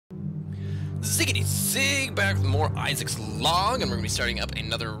Ziggity zig, back with more Isaac's Log, and we're going to be starting up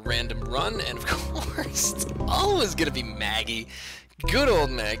another random run, and of course, it's always going to be Maggie. Good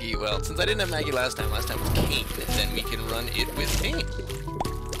old Maggie. Well, since I didn't have Maggie last time was Kane, then we can run it with Kane.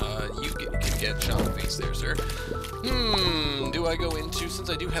 You can get shot in the face there, sir. Do I go into,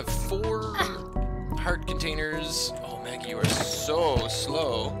 since I do have 4 heart containers, oh Maggie, you are so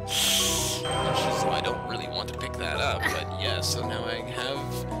slow. I don't really want to pick that up, but yes, so now I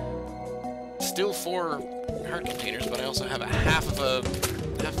have still 4 heart containers, but I also have half of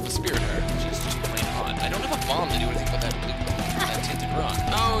a spirit heart, which is just plain odd. I don't have a bomb to do anything but that tinted rock.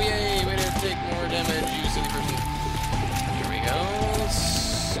 Oh yay! Way to take more damage, you silly person. Here we go.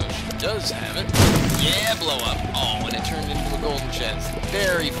 So she does have it. Yeah, blow up. Oh, and it turned into a golden chest.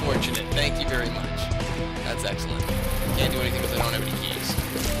 Very fortunate. Thank you very much. That's excellent. Can't do anything because I don't have any keys.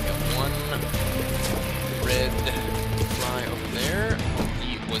 We got 1 red fly over there.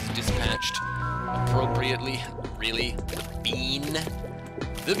 He was dispatched appropriately. Really? The bean?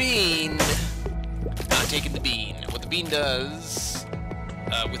 The bean! Not taking the bean. What the bean does,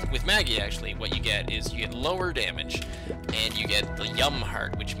 with Maggie actually, what you get is you get lower damage, and you get the yum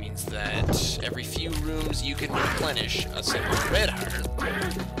heart, which means that every few rooms you can replenish a single red heart.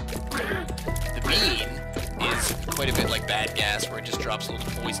 The bean is quite a bit like bad gas, where it just drops a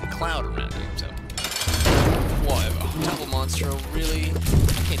little poison cloud around you, so... Whatever. Double Monstro, really?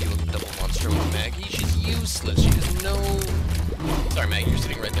 I can't do a double Monstro with Maggie. She's useless. She has no... Sorry, Maggie, you're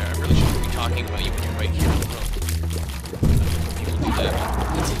sitting right there. I really shouldn't be talking about you when you're right here in the room. People do that.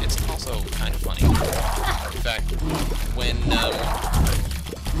 It's also kind of funny. In fact, when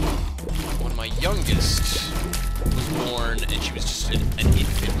my youngest was born and she was just an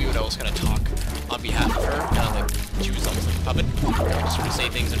infant, we would always kind of talk on behalf of her, kind of like she was almost like a puppet. We would just sort of say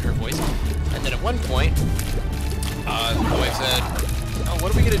things in her voice. And then at one point, the wife said, "Oh,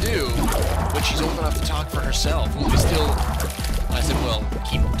 what are we gonna do when she's old enough to talk for herself? Will we still..." I said, "Well,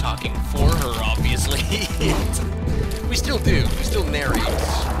 keep talking for her, obviously." We still do. We still narrate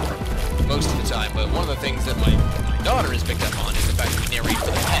most of the time, but one of the things that my daughter has picked up on is the fact that we narrate for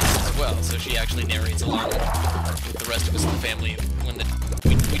the pets as well. So she actually narrates along with the rest of us in the family when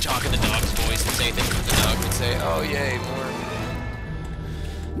we talk in the dog's voice and say things that the dog would say. Oh, yay,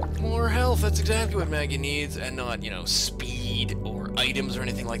 more health. That's exactly what Maggie needs, and not, you know, speed or items or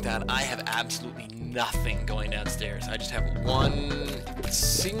anything like that. I have absolutely nothing going downstairs. I just have 1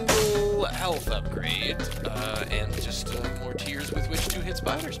 single health upgrade, and just more tears with which to hit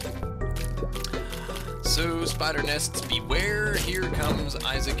spiders. So, spider nests, beware. Here comes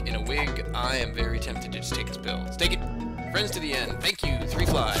Isaac in a wig. I am very tempted to just take his pills. Take it! Friends to the end. Thank you. 3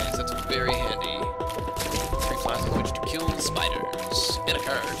 flies. That's very handy. 3 flies with which to kill spiders. And a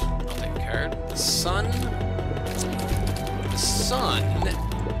card. I'll take a card. The sun. The sun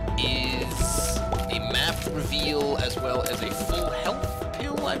is a map reveal as well as a full health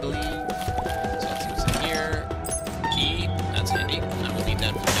pill, I believe. So let's see what's in here. Key. That's handy. I will need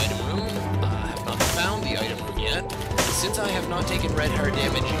that for the item room. I have not found the item room yet. Since I have not taken red heart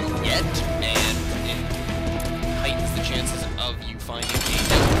damage yet, and it heightens the chances of you finding a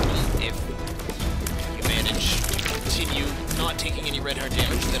devil room if you manage to continue not taking any red heart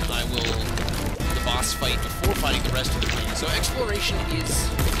damage, then I will the boss fight before fighting the rest of the room. So exploration is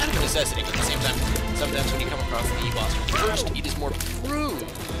kind of a necessity, but at the same time, sometimes when you come across the boss first, it is more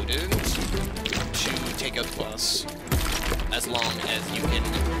prudent to take out the boss as long as you can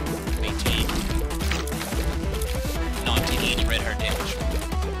maintain not taking any red heart damage.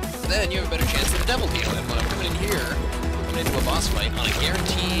 Then you have a better chance at a devil deal. And when I'm coming in here, coming into a boss fight on a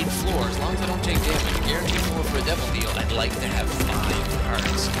guaranteed floor, as long as I don't take damage, a guaranteed floor for a devil deal, I'd like to have 5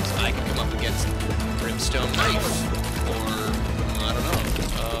 hearts, because I can come up against Brimstone Knife, or, I don't know,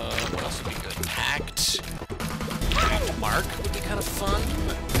 what else would be good? Pact Mark would be kind of fun.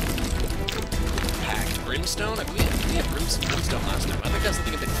 Pact Brimstone? I believe we had Brimstone last time. I think that's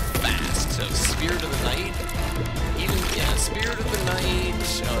something a bit fast, so Spirit of the Night. Even, yeah, Spirit of the Night.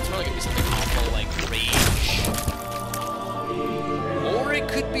 Oh, it's probably gonna be something awful like Rage. Or it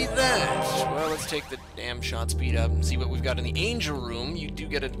could be that. Well, let's take the damn shot speed up and see what we've got in the Angel Room. You do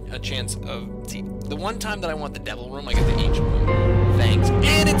get a chance of... See, the one time that I want the Devil Room, I get the Angel Room. Thanks.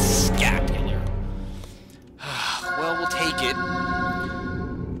 And it's Scapular. Well, we'll take it.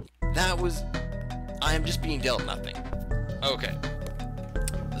 That was... I am just being dealt nothing. Okay.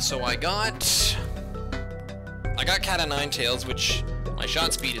 So I got Cat of Nine Tails, which my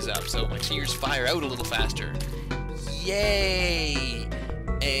shot speed is up, so my tears fire out a little faster. Yay!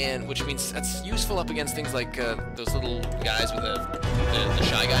 And which means that's useful up against things like those little guys with the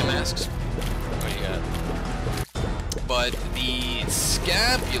Shy Guy masks. What do you got? But the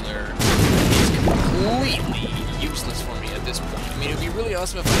Scapular completely useless for me at this point. I mean, it would be really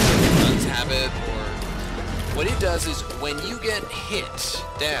awesome if I could Guns Habit, or what it does is when you get hit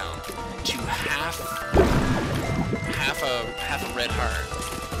down to half a red heart,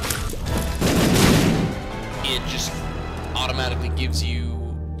 it just automatically gives you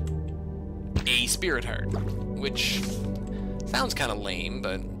a spirit heart, which sounds kind of lame,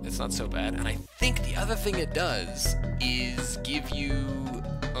 but it's not so bad. And I think the other thing it does is give you,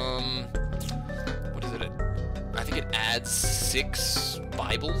 what is it? I think it adds 6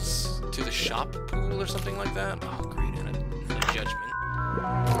 Bibles to the shop pool or something like that. Oh, great, and a judgment.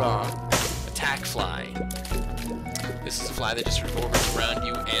 Raw. Attack fly. This is a fly that just sort of orbits around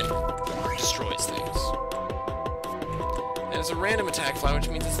you and destroys things. And it's a random attack fly, which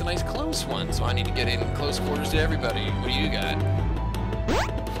means it's a nice close one, so I need to get in close quarters to everybody. What do you got?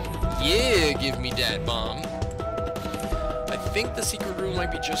 Yeah, give me that bomb. I think the secret room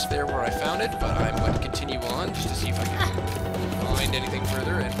might be just there where I found it, but I'm going to continue on just to see if I can find anything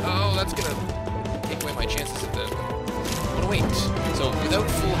further. And oh, that's gonna take away my chances at the... Oh, wait. So without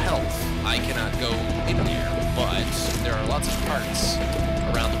full health, I cannot go in there, but there are lots of parts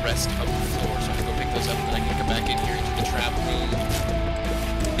around the rest of the floor, so I can go pick those up, and then I can come back in here into the trap room.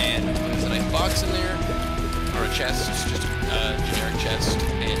 And there's a nice box in there, or a chest, just a generic chest.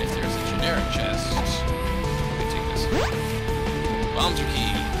 And if there's a generic chest, let me take this. Bombs are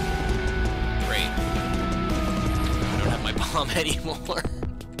key. Great. I don't have my bomb anymore.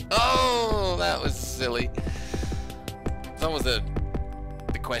 Oh, that was silly. It's always the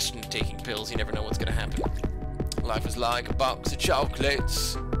question of taking pills. You never know what's gonna happen. Life is like a box of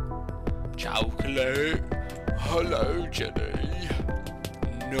chocolates. Chocolate. Hello, Jenny.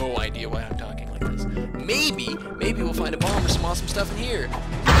 No idea why I'm talking like this. Maybe we'll find a bomb or some awesome stuff in here.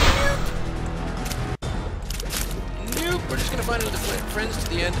 Nope. We're just gonna find another friends to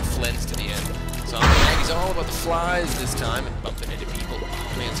the end, flens to the end. So Maggie's all about the flies this time and bumping into people.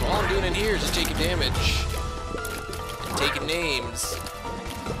 Oh man, so all I'm doing in here is just taking damage. And taking names.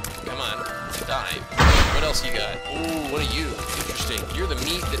 Come on, die. What else you got? Ooh, what are you? Interesting. You're the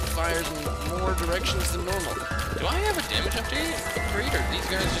meat that fires in more directions than normal. Do I have a damage update? Or are these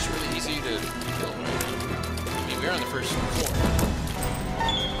guys just really easy to kill? I mean, we're on the first floor.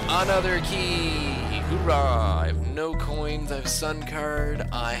 Another key! Hoorah! I have no coins, I have sun card,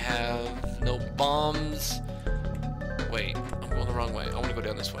 I have no bombs. Wait, I'm going the wrong way. I want to go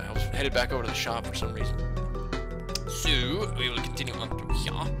down this way. I was headed back over to the shop for some reason. So, we will continue on through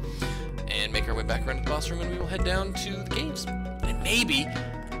here and make our way back around to the boss room, and we will head down to the caves. And maybe...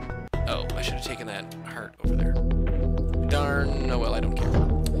 Oh, I should have taken that heart over there. Darn. Oh well, I don't care.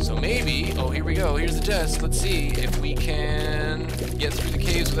 So maybe... Oh, here we go. Here's the test. Let's see if we can get through the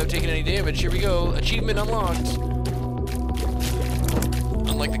caves without taking any damage. Here we go. Achievement unlocked.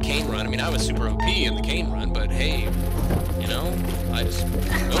 Unlike the cane run. I mean, I was super OP in the cane run, but hey, you know, I just...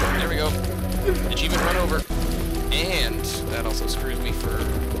 Oh, there we go. Achievement run over. And that also screws me for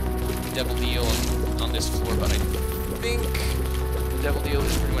Devil Deal on this floor, but I think Devil Deal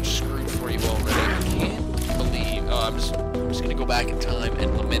is pretty much screwed for you already. I can't believe... Oh, I'm just gonna go back in time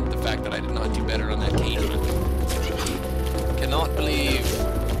and lament the fact that I did not do better on that cane run. Cannot believe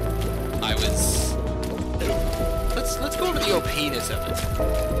I was... Let's go over the OP-ness of it.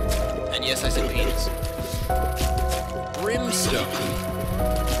 And yes, I said penis. Brimstone.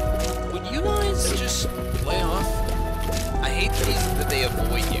 Would you guys just lay off? I hate that they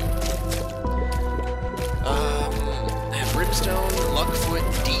avoid you. I have Brimstone, Luckfoot,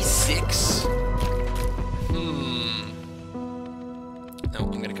 D6. No,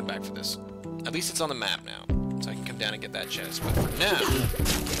 I'm gonna come back for this. At least it's on the map now, so I can come down and get that chest. But for now,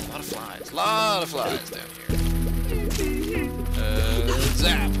 a lot of flies down here.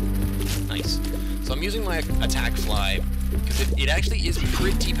 Zap. Nice. So I'm using my attack fly, because it actually is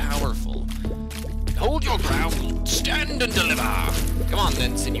pretty powerful. Hold your ground, stand and deliver. Come on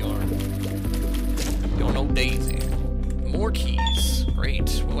then, senor. You're no daisy. More keys.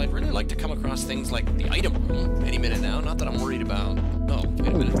 Great. Well, I'd really like to come across things like the item room any minute now. Not that I'm worried about... Oh,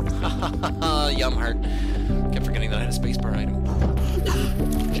 wait a minute. Yum heart. Kept forgetting that I had a spacebar item.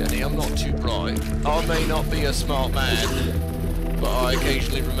 Jenny, I'm not too bright. I may not be a smart man, but I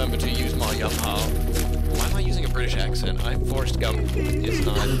occasionally remember to use my yum heart. Why am I using a British accent? Forrest Gump is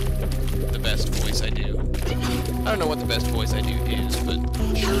not the best voice I do. I don't know what the best voice I do is, but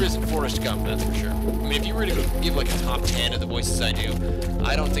sure isn't Forrest Gump, that's for sure. I mean, if you were to give like a top 10 of the voices I do,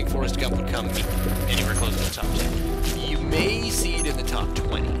 I don't think Forrest Gump would come anywhere close to the top 10. You may see it in the top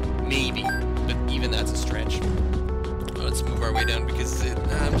 20, maybe, but even that's a stretch. Let's move our way down because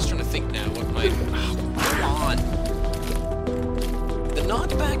I'm just trying to think now what might... Oh, come on! The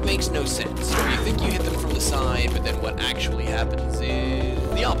knockback makes no sense. You think you hit them from the side, but then what actually happens is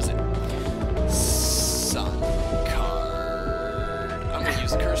the opposite. Sun card. I'm gonna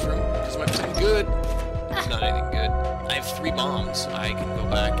use the curse room, because it might be something good. It's not anything good. I have 3 bombs. I can go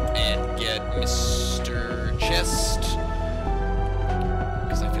back and get Mr. Chest.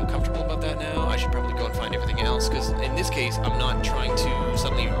 Because I feel comfortable about that now. I should probably go and find everything else, because in this case, I'm not trying to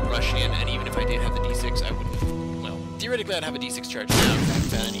suddenly rush in, and even if I did have the D6, I wouldn't... Well, theoretically, I'd have a D6 charge now if I haven't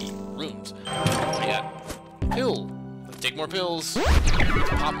found any runes. But yeah. Pill. Let's take more pills.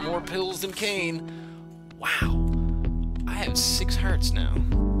 Pop more pills than Kane. Wow. I have 6 hearts now.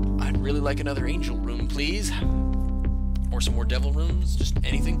 I'd really like another angel rune, please. Or some more devil runes, just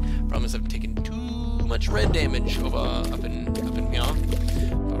anything. Problem is I've taken too much red damage of, up in beyond.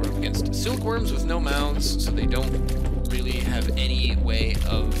 But we're up against silkworms with no mouths, so they don't really have any way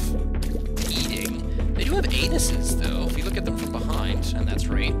of eating. They do have anuses, though, if you look at them from behind, and that's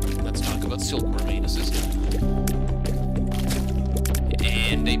right. Let's talk about silkworm anuses.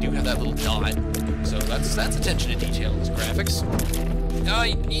 And they do have that little dot, so that's attention to detail in these graphics. Oh,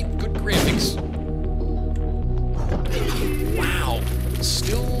 you need good graphics. Wow,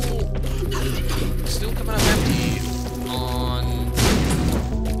 still coming up empty on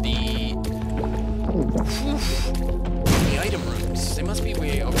the item rooms. They must be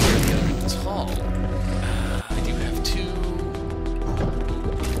way over here at the other tall. I do have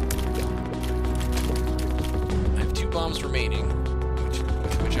 2 bombs remaining,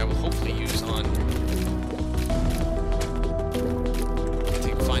 which I will hopefully use on.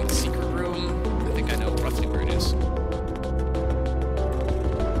 Find the secret room. I think I know roughly where it is.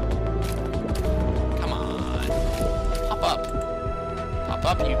 Come on. Pop up. Pop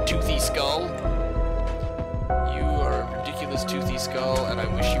up, you toothy skull. You are a ridiculous toothy skull, and I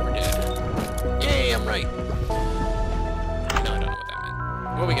wish you were dead. Yay, I'm right. No, I don't know what that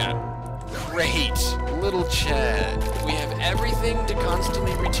meant. What we got? Great. Little Chad. We have everything to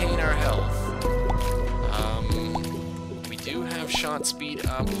constantly retain our health. Shot speed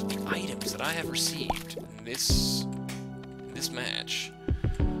up. The items that I have received in this match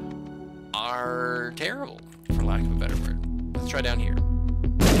are terrible, for lack of a better word. Let's try down here.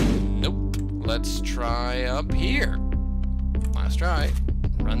 Nope. Let's try up here. Last try.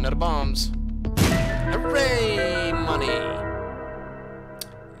 Running out of bombs. Hooray! Money.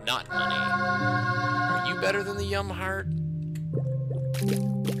 Not money. Are you better than the Yum Heart?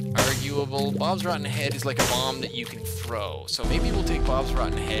 Arguable. Bob's Rotten Head is like a bomb that you can throw. So maybe we'll take Bob's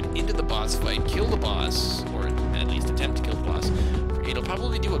Rotten Head into the boss fight, kill the boss, or at least attempt to kill the boss. It'll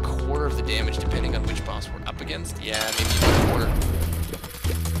probably do 1/4 of the damage depending on which boss we're up against. Yeah, maybe 1/4.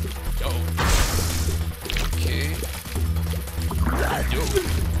 Oh. Okay. Oh.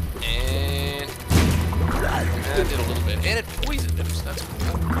 And that did a little bit. And it poisoned him, so that's cool.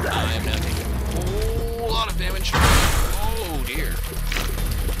 I am now taking a whole lot of damage. Oh dear.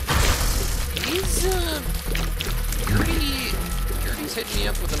 He's hitting me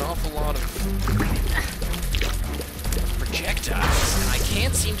up with an awful lot of projectiles, and I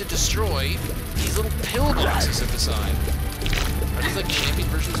can't seem to destroy these little pill boxes at the side. Are these like champion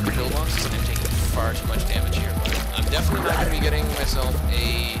versions of the pill boxes? And I'm taking far too much damage here. But I'm definitely not going to be getting myself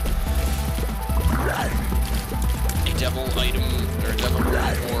a devil item, or a devil rune,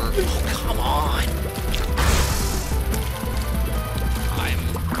 or... Oh, come on! I'm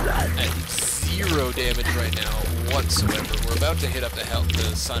at 0 damage right now whatsoever. We're about to hit up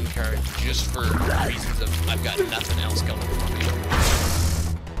the sun card just for reasons of I've got nothing else going for me.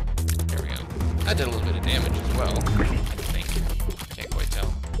 There we go. That did a little bit of damage as well, I think. Can't quite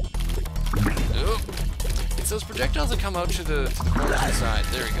tell. Oh! It's those projectiles that come out to the corners of the side.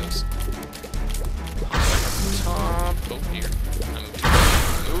 There he goes. Top. Oh dear.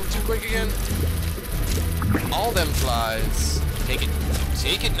 Move too quick again. All them flies. Take it.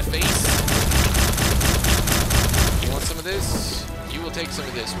 Take it in the face. You want some of this? You will take some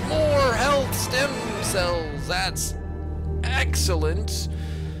of this. More health stem cells. That's excellent.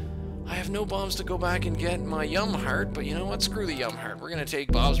 I have no bombs to go back and get my Yum Heart, but you know what? Screw the Yum Heart. We're going to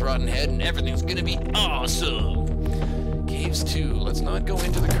take Bob's Rotten Head and everything's going to be awesome. Caves 2. Let's not go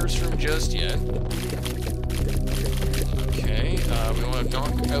into the curse room just yet. Okay, we want to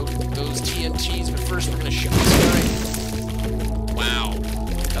knock out those TNTs, but first we're going to shoot this guy. Wow.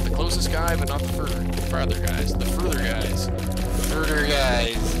 Got the closest guy, but not the farther guys. The further guys. Further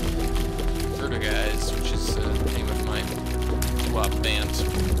guys. Further guys, which is the name of my doo-wop band.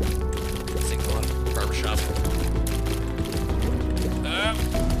 I sing a lot of barbershop.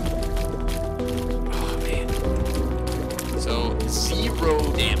 Oh, man. So,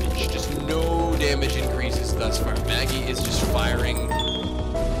 0 damage. Just no damage increases thus far. Maggie is just firing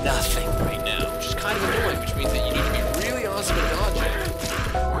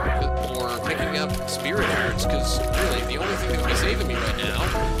thing that would be saving me right now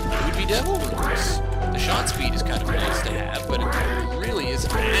would be Devil Runes. The shot speed is kind of nice to have, but it really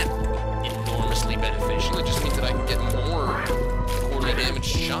isn't that enormously beneficial. It just means that I can get more poorly damaged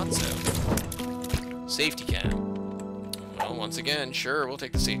shots out. Safety cap. Well, once again, sure, we'll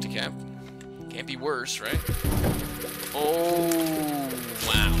take the safety cap. Can't be worse, right? Oh,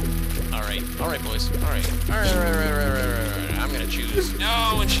 wow. Alright, boys. Alright. Alright. I'm gonna choose.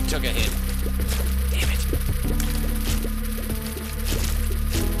 No, and she took a hit. Damn it.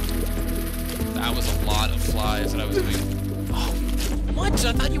 That was a lot of flies that I was doing. Oh, what?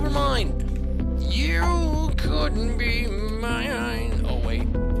 I thought you were mine. You couldn't be mine. Oh,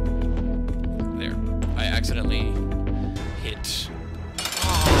 wait. There. I accidentally hit.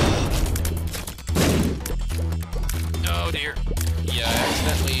 Oh, dear. Yeah, I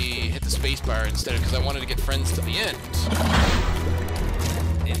accidentally hit the spacebar instead of, because I wanted to get friends to the end.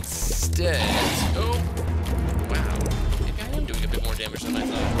 Instead, oh, wow, maybe I am doing a bit more damage than I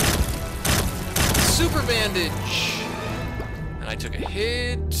thought. Super bandage, and I took a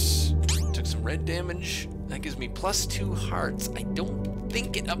hit, took some red damage. That gives me +2 hearts. I don't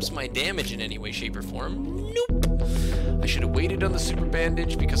think it ups my damage in any way, shape, or form. Nope. I should have waited on the super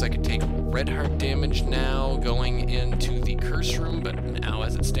bandage because I could take red heart damage now going into the curse room, but now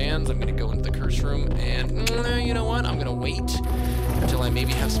as it stands, I'm going to go into the curse room, and you know what? I'm going to wait until I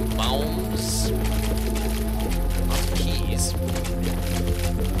maybe have some bombs. Lots of keys.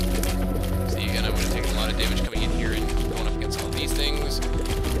 See, again, I'm going to take a lot of damage coming in here and going up against all these things.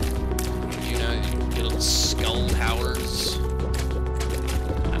 You know, you little skull towers.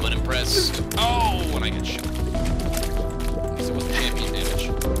 I'm unimpressed. Oh, and I get shot. It wasn't champion damage.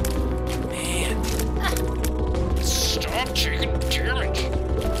 Man. Stop taking damage.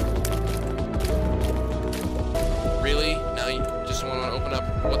 Really? Now you just don't want to open up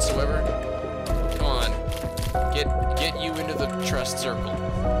whatsoever? Come on. Get you into the trust circle.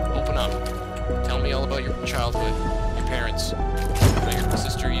 Open up. Tell me all about your childhood, your parents. Your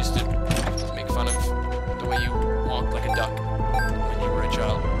sister used to make fun of the way you walked like a duck when you were a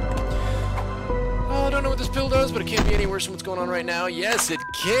child. I don't know what this pill does, but it can't be any worse than what's going on right now. Yes, it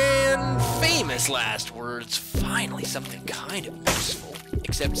can! Famous last words. Finally, something kind of useful.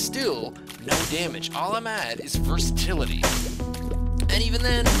 Except still, no damage. All I'm at is versatility. And even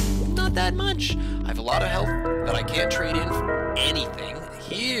then, not that much. I have a lot of health that I can't trade in for anything.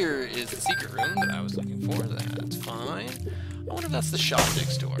 Here is the secret room that I was looking for. That's fine. I wonder if that's the shop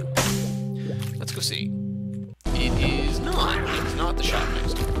next door. Let's go see. It is not. It's not the shop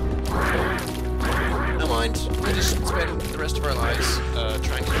next door. No mind. We'll just spend the rest of our lives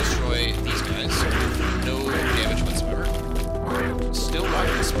trying to destroy these guys. No damage whatsoever. Still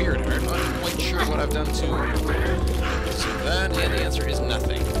rocking the spirit heart. Not quite sure what I've done to so that, and the answer is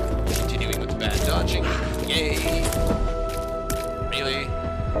nothing. Continuing with the bad dodging. Yay! Really?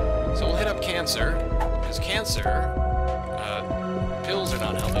 So we'll hit up cancer, because cancer, pills are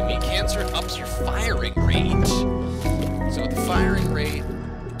not helping me. Cancer ups your firing rate. So with the firing rate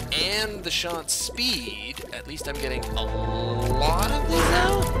and the shot speed, at least I'm getting a lot of this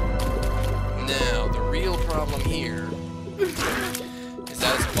out. Now, the real problem here is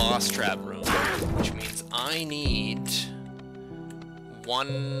that it's boss trap room, which means I need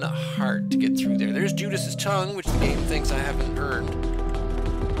 1 heart to get through there. There's Judas's tongue, which the game thinks I haven't earned.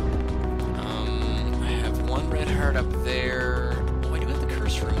 I have 1 red heart up there. Oh, I do have the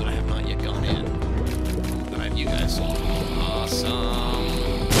curse room that I have not yet gone in. That I have you guys. Awesome.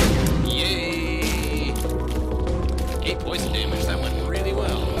 Yay! 8 poison damage. That went really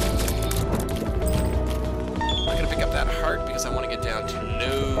well. I'm not gonna pick up that heart because I want to get down to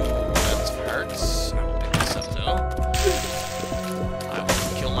no amounts of hearts. I will pick this up though. I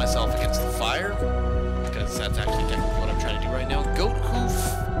will kill myself against the fire because that's actually technically what I'm trying to do right now. Goat hoof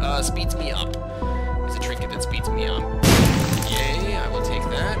speeds me up. It's a trinket that speeds me up. Yay! I will take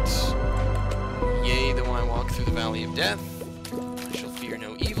that. Yay! Though I walk through the valley of death, I shall fear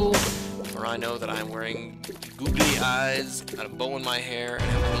no evil. For I know that I am wearing googly eyes, got a bow in my hair, and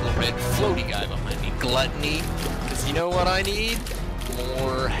have a little red floaty guy behind me. Gluttony. Because you know what I need?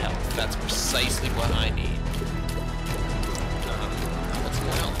 More health. That's precisely what I need. What's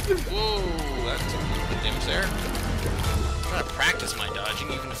more health? Whoa, that's a little bit of damage there. I'm trying to practice my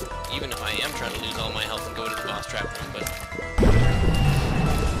dodging, even if I am trying to lose all my health and go to the boss trap room, but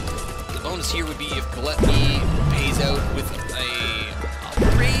the bonus here would be if Gluttony pays out with a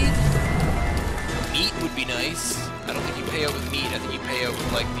upgrade. Meat would be nice. I don't think you pay out with meat. I think you pay out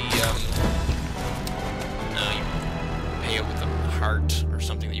with like the no, you pay out with the heart or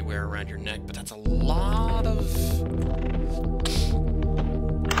something that you wear around your neck. But that's a lot of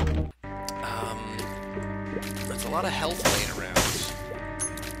lot of health laying around.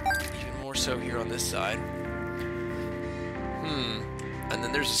 Even more so here on this side. And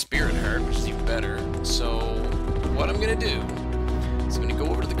then there's a spirit heart, which is even better. So what I'm gonna do is I'm gonna go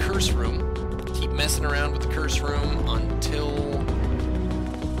over to the curse room, keep messing around with the curse room until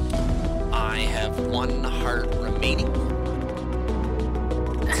I have 1 heart remaining.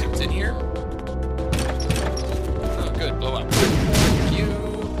 Let's see what's in here. Oh, good, blow up. Thank you.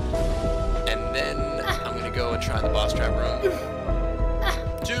 And then I'm gonna go and try the boss trap room.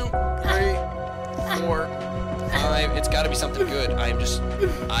 2, 3, 4, 5. It's gotta be something good. I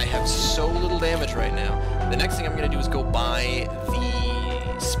have so little damage right now. The next thing I'm gonna do is go buy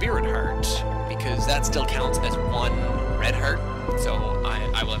the spirit heart, because that still counts as 1 red heart. So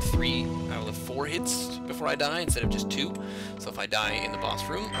I will have 4 hits before I die instead of just 2. So if I die in the boss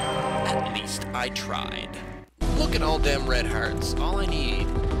room, at least I tried. Look at all them red hearts. All I need.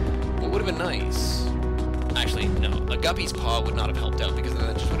 What would have been nice? Actually, no. A guppy's paw would not have helped out, because then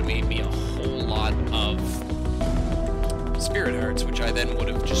that just would have made me a whole lot of spirit hearts, which I then would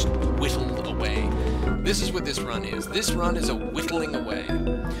have just whittled away. This is what this run is. This run is a whittling away.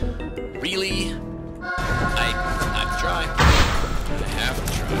 Really? I have to try. I have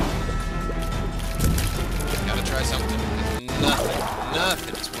to try. Gotta try something.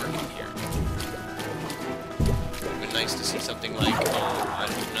 Nothing is working here. It would be nice to see something like, I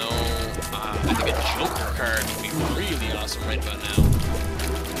don't know, I think a Joker card would be really awesome right about now.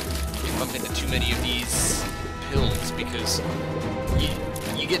 You bump into too many of these pills, because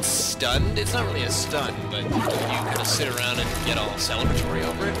you get stunned. It's not really a stun, but you kind of sit around and get all celebratory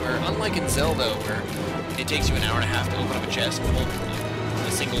over it, where unlike in Zelda, where it takes you an hour and a half to open up a chest and hold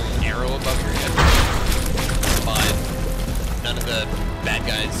a single arrow above your head, but none of the bad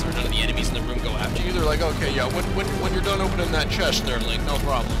guys or none of the enemies in the room go after you. They're like, okay, yeah, when you're done opening that chest there, Link, no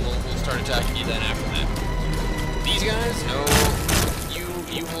problem. We'll start attacking you then after that. These guys, no.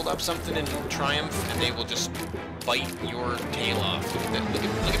 You hold up something in triumph, and they will just bite your tail off.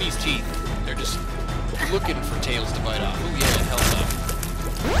 Look at these teeth. They're just looking for tails to bite off. Oh yeah, health up.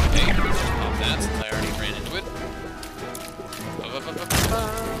 Okay, let's just pop that since I already ran into it. Oh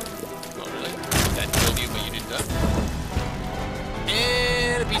really? That killed you, but you did that.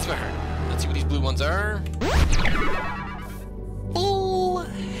 And a piece of my heart. Let's see what these blue ones are. Full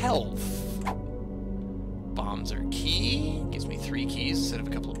health. Bombs are key. Gives me 3 keys instead of a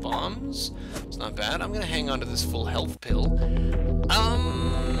couple of bombs. It's not bad. I'm gonna hang on to this full health pill.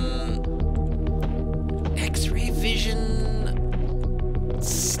 X-ray vision.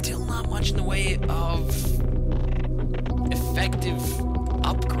 Still not much in the way of effective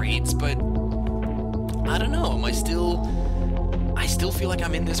upgrades, but I don't know. I still feel like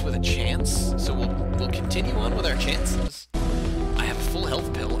I'm in this with a chance. So we'll continue on with our chances. I have a full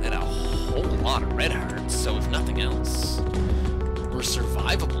health pill and a whole lot of red hearts, so if nothing else, we're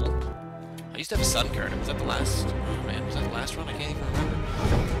survivable. I used to have a sun card. Was that the last? Oh man, was that the last one? I can't even remember.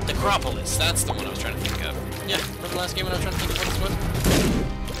 Necropolis. That's the one I was trying to think of. Yeah, remember the last game when I was trying to think of what this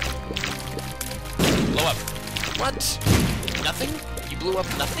was? Blow up. What? Nothing? You blew up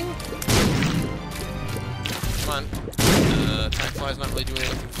nothing? Come on. Attack Fly's not really doing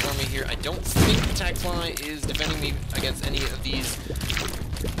anything for me here. I don't think Attack Fly is defending me against any of these.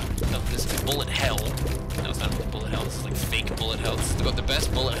 Of this bullet hell. No, it's not really bullet hell. This is like fake bullet hell. This is about the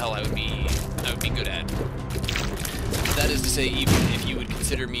best bullet hell I would be good at. That is to say, even if you would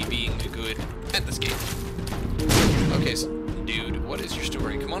consider me being good at this game. Okay, so, dude, what is your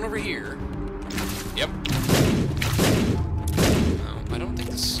story? Come on over here. Yep. No, I don't think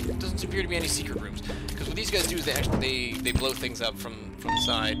this doesn't appear to be any secret rooms. Because what these guys do is they blow things up from the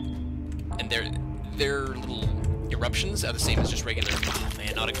side, and their little eruptions are the same as just regular. Oh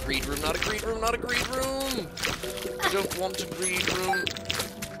man, not a greed room, not a greed room, not a greed room! I don't want a greed room.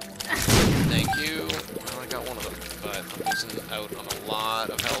 Thank you. Well, I got one of them, but I'm losing out on a lot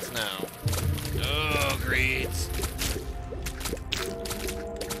of health now. Oh, greeds.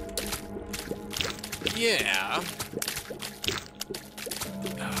 Yeah.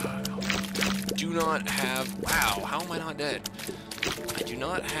 Do not have... Wow, how am I not dead? I do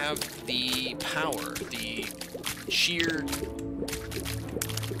not have the power, the sheer...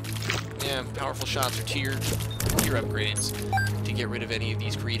 Yeah, powerful shots or tier upgrades to get rid of any of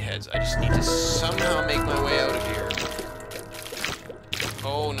these greed heads. I just need to somehow make my way out of here.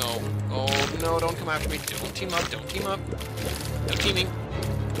 Oh no. Oh no, don't come after me. Don't team up, don't team up. No teaming.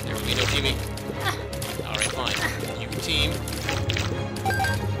 There will be no teaming. Alright, fine. You can team.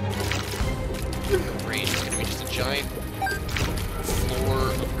 Greed is going to be just a giant floor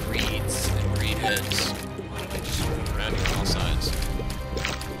of greeds and greed heads. Why don't I just run around here on all sides?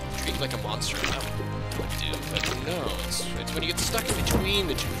 Treat like a monster. That would do, but no. It's when you get stuck in between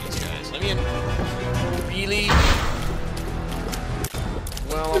the two of these guys. Let me in. Really?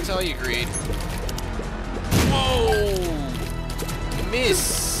 Well, I'll tell you, Greed. Whoa!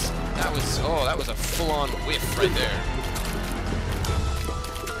 Miss! That was a full-on whiff right there.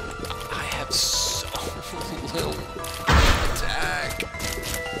 I have so little attack.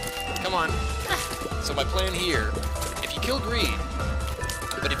 Come on. So my plan here, if you kill Greed,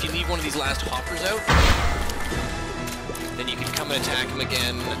 but if you leave one of these last hoppers out, then you can come and attack him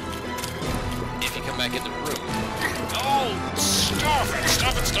again if you come back in the room. Oh! Stuff it!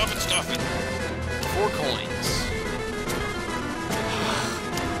 Stuff it! Stuff it! Stuff it! 4 coins.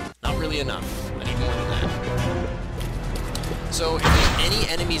 Not really enough. I need more than that. So if there's any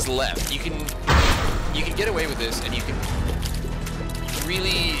enemies left, you can get away with this, and you can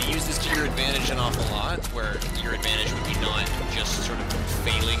really use this to your advantage an awful lot, where your advantage would be not just sort of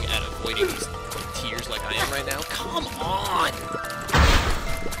failing at avoiding these tears like I am right now. Come on!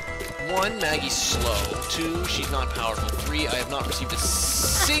 1, Maggie's slow. 2, she's not powerful. 3, I have not received a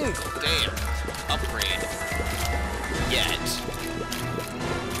single damn upgrade yet.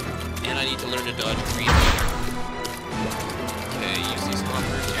 And I need to learn to dodge Greed better. Okay, use these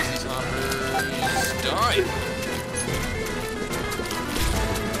hoppers, Die!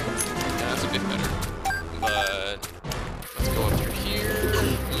 Yeah, that's a bit better. But let's go up through here.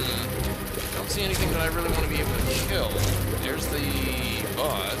 Don't see anything that I really want to be able to kill. There's the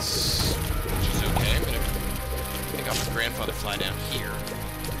boss, which is okay. I'm gonna pick off the grandfather fly down here.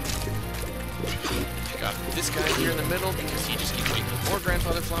 Pick off this guy here in the middle because he just keeps making more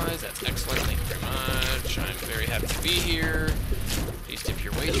grandfather flies. That's excellent. Thank you very much. I'm very happy to be here. Please tip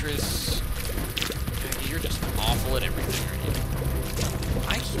your waitress. Maggie, you're just awful at everything, aren't you?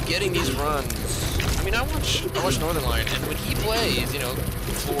 I keep getting these runs. I mean, I watch Northern Lion, and when he plays, you know,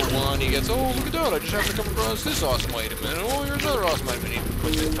 floor 1, he gets, oh, look at that, I just have to come across this awesome item, and oh, here's another awesome item, and he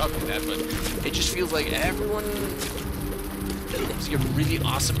puts it top like that, but it just feels like everyone gives you really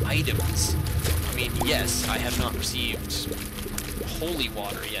awesome items. I mean, yes, I have not received holy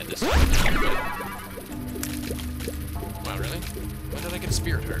water yet this time. Wow, really? When did I get a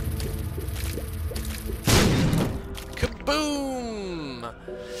spirit heart? Kaboom!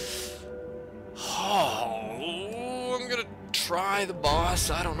 Oh, I'm gonna try the boss.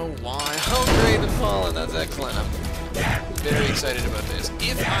 I don't know why. Oh, great, the fallen. That's excellent. I'm very excited about this.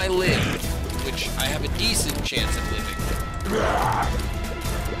 If I live, which I have a decent chance of living,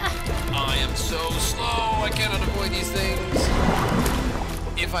 I am so slow. I cannot avoid these things.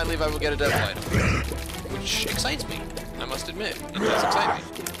 If I live, I will get a devil item, which excites me. I must admit, it does excite me.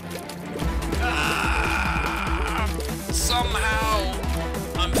 Somehow,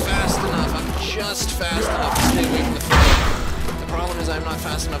 I'm fast enough. I'm just fast enough to stay away from the fall. The problem is I'm not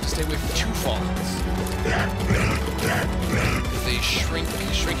fast enough to stay away from 2 falls. They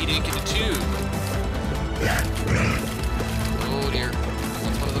shrinky dink into 2. Oh dear.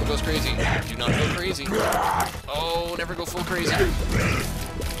 Once one of them goes crazy, do not go crazy. Oh, never go full crazy. Wow,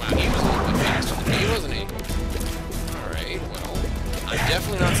 he was a little bit faster than me, wasn't he? Alright, well, I'm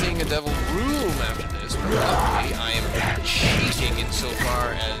definitely not seeing a devil room after this. Luckily, I am cheating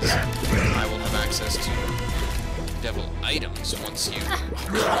insofar as I will have access to devil items once you...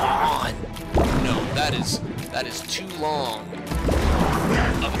 Come on! No, that is too long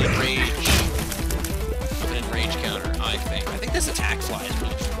of an enrage counter, I think. I think this attack fly is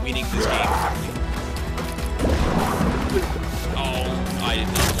really just winning this game for me. Oh, I did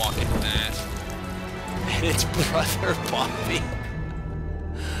not walk into that. And it's Brother Bobby.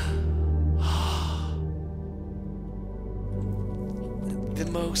 The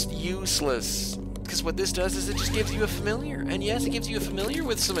most useless. Because what this does is it just gives you a familiar. And yes, it gives you a familiar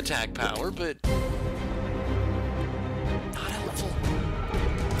with some attack power, but... not helpful.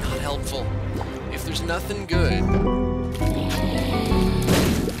 Not helpful. If there's nothing good...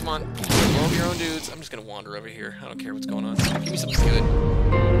 Come on. Blow up your own dudes. I'm just gonna wander over here. I don't care what's going on. Give me something good.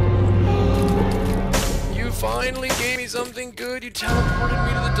 You finally gave me something good. You teleported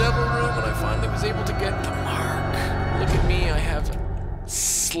me to the devil room, and I finally was able to get the mark. Look at me. I have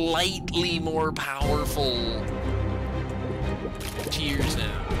slightly more powerful tears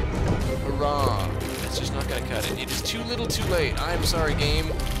now. Hurrah. That's just not gonna cut it. It is too little too late. I'm sorry,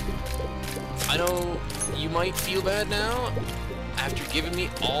 game. I know you might feel bad now after giving me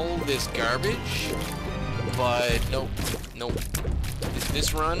all this garbage, but nope.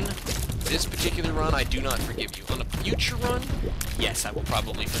 This run, this particular run, I do not forgive you. On a future run, yes, I will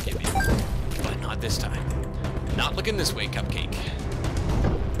probably forgive you, but not this time. Not looking this way, Cupcake.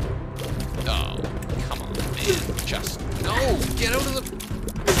 Oh, come on, man. Just, no! Get out of the...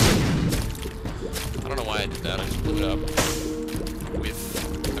 I don't know why I did that, I just blew it up.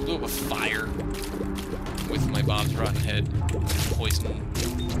 Bob's Rotten Head. Poison.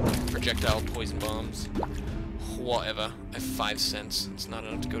 Projectile poison bombs. Whatever. I have 5 cents. It's not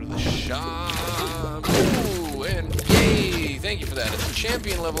enough to go to the shop. Ooh, and yay! Thank you for that. It's a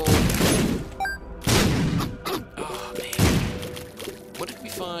champion level. Oh, man. What did we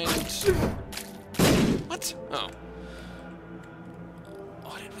find? What? Oh.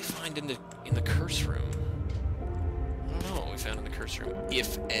 What did we find in the curse room? I don't know what we found in the curse room,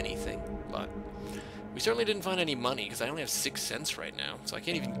 if anything, but we certainly didn't find any money, because I only have 6 cents right now, so I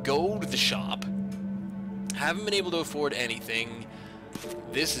can't even go to the shop. Haven't been able to afford anything.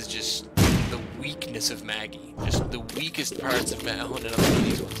 This is just the weakness of Maggie. Just the weakest parts of Maggie. Oh, no, one of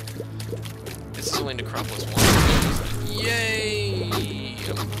these ones. This is only Necropolis 1. Yay!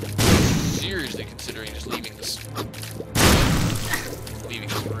 I'm seriously considering just leaving this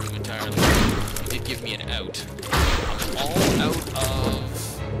room entirely. It did give me an out. I'm all out of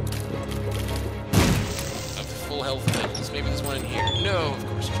full health pills. Maybe there's one in here. No, of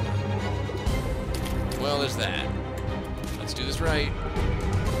course there's not. Well, there's that. Let's do this right.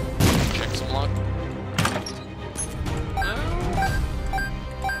 Check some luck.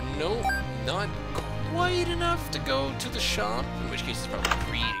 Nope, not quite enough to go to the shop. In which case it's probably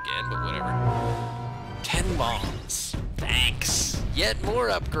greed again, but whatever. 10 bombs. Thanks. Yet more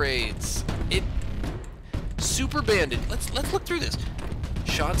upgrades. Super bandit. Let's look through this.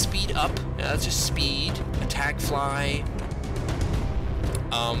 Shot speed up. Yeah, that's just speed. Attack fly.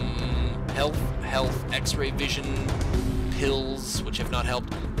 Health, X-ray vision, pills, which have not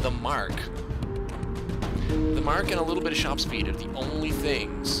helped. The mark and a little bit of shop speed are the only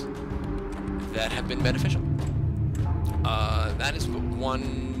things that have been beneficial. That is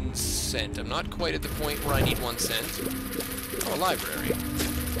 1 cent. I'm not quite at the point where I need 1 cent. Oh, a library.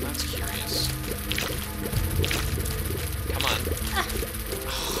 That's curious. Come on.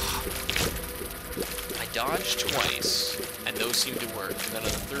 I dodged twice, and those seemed to work. And then on the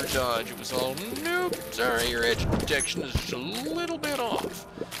third dodge, it was all, nope, sorry, your edge detection is just a little bit off.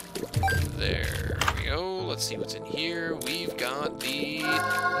 There we go. Let's see what's in here. We've got the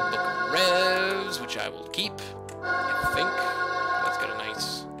Book of Revs, which I will keep, I think. That's got a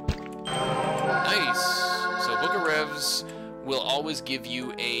nice. So Book of Revs will always give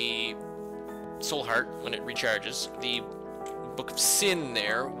you a soul heart when it recharges. The Book of Sin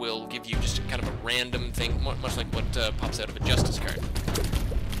there will give you just kind of a random thing, much like what pops out of a Justice card.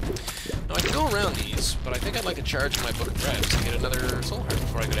 Now, I can go around these, but I think I'd like to charge my Book of Revs and get another soul heart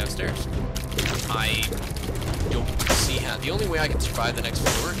before I go downstairs. I don't see how... The only way I can survive the next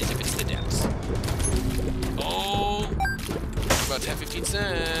floor is if it's the depths. Oh! About 10-15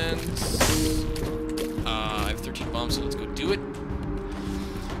 cents. I have 13 bombs, so let's go do it.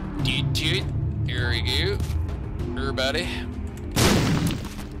 Do it. Here we go. Everybody.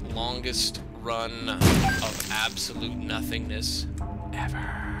 Longest run of absolute nothingness ever.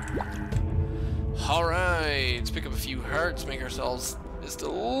 Alright, let's pick up a few hearts, make ourselves just a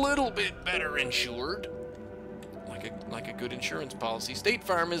little bit better insured. Like a good insurance policy. State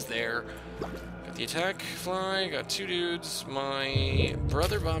Farm is there. Got the attack fly, got 2 dudes. My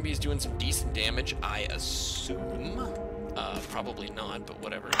brother Bobby is doing some decent damage, I assume. Probably not, but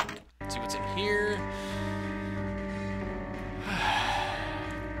whatever. Let's see what's in here.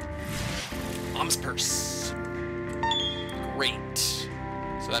 Mom's purse. Great.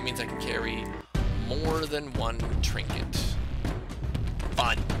 So that means I can carry more than 1 trinket.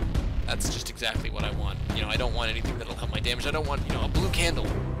 Fun. That's just exactly what I want. You know, I don't want anything that'll help my damage. I don't want, you know, a blue candle.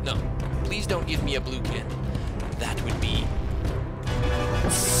 No. Please don't give me a blue candle. That would be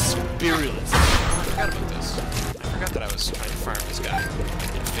spiritless. Oh, I forgot about this. I forgot that I was trying to farm this guy.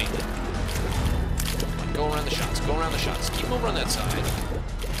 And fainted. Go around the shots. Go around the shots. Keep over on that side.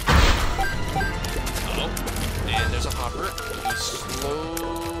 Uh-oh. And there's a hopper who's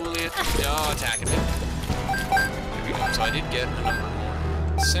slowly attacking me. There we go. So I did get a number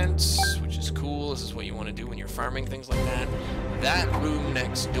more cents, which is cool. This is what you want to do when you're farming things like that. That room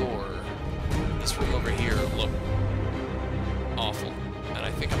next door, this room over here, look awful. And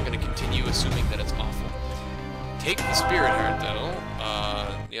I think I'm going to continue assuming that it's awful. Take the spirit heart, though.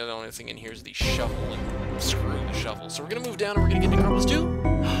 The only thing in here is the shovel, and screw the shovel. So we're going to move down and we're going to get Necropolis 2.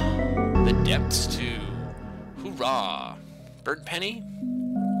 The Depths 2. Hoorah. Burnt Penny.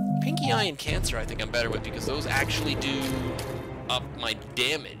 Pinky Eye and Cancer I think I'm better with because those actually do up my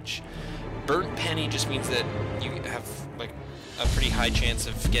damage. Burnt Penny just means that you have like a pretty high chance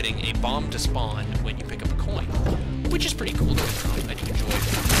of getting a bomb to spawn when you pick up a coin, which is pretty cool. I do enjoy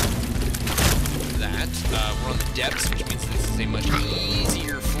that. We're on the Depths, which means this is a much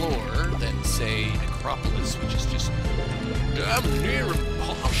easier floor more than, say, Necropolis, which is just damn near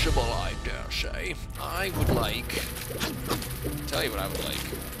impossible, I dare say. I would like... tell you what I would like.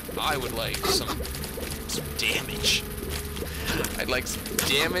 I would like some damage. I'd like some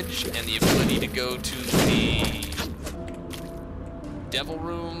damage and the ability to go to the Devil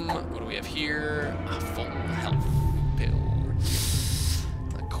Room. What do we have here? A full health pill.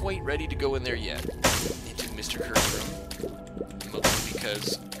 Not quite ready to go in there yet. Into Mr. Kurt's room. Mostly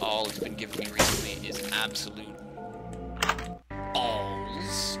because all it's been giving me recently is absolute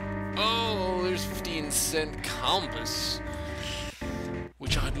balls. Oh, there's 15-cent compass.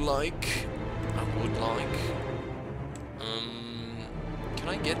 Which I'd like. I would like. Can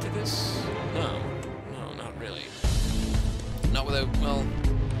I get to this? No. No, not really. Not without, well...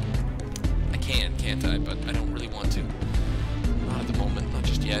 I can, can't I? But I don't really want to. Not at the moment, not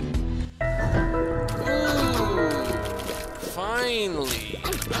just yet. Ooh! Finally!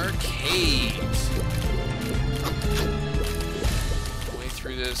 Arcade! Way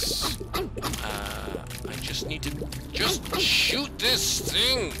through this. I just need to just shoot this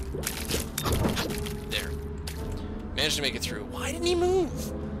thing! There. Managed to make it through. Why didn't he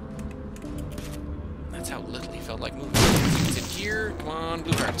move? That's how little he felt like moving. It's in here. Come on,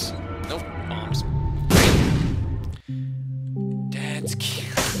 blue hearts. Nope. Bombs. Dad's cute.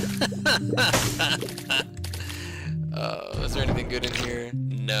 Is there anything good in here?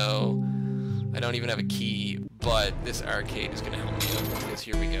 No. I don't even have a key, but this arcade is going to help me out because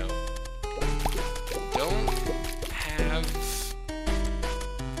here we go. Don't have...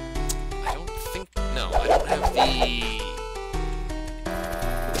 I don't think... No, I don't have the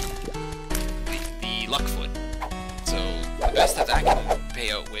luck foot. So the best that I can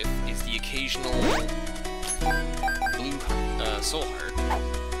pay out with is the occasional blue soul heart.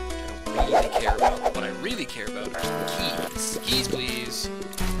 I don't really care about. What I really care about are keys. Keys, please.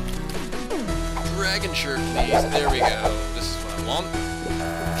 Dragon shirt, please. There we go. This is what I want.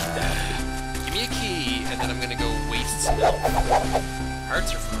 Give me a key, and then I'm gonna go waste some health.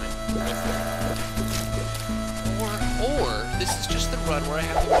 Hearts are fine. Or this is just the run where I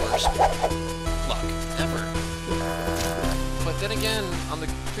have the worst luck ever. But then again, on the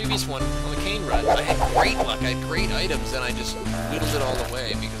previous one, on the Cane run, I had great luck. I had great items, and I just whittled it all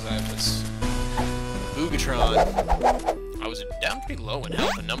away because I was Boogatron. I was down pretty low in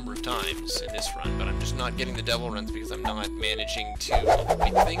health a number of times in this run, but I'm just not getting the devil runs because I'm not managing to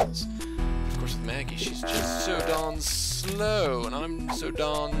avoid things. Of course, with Maggie, she's just so darn slow, and I'm so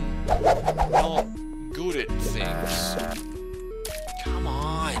darn not good at things. Come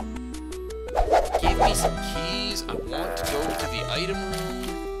on. Give me some keys. I want to go to the item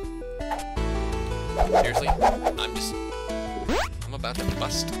room. Seriously, I'm about to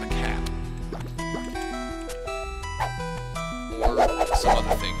bust a cap. Or some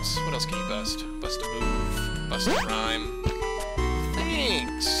other things. What else can you bust? Bust a move. Bust a rhyme.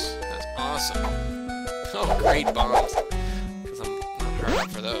 Thanks! That's awesome. Oh, great bombs. Because I'm not hard up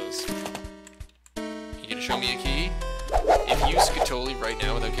for those. You gonna show me a key? If you Scatoli right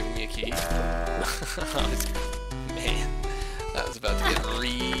now without giving me a key. Man, that was about to get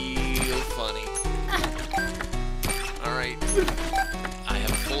real funny. Alright. I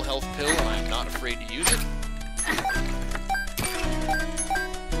have a full health pill and I am not afraid to use it.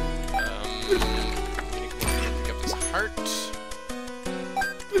 I'm gonna come over here and pick up this heart.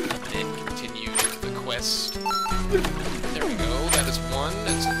 And continue the quest. There we go, that is one.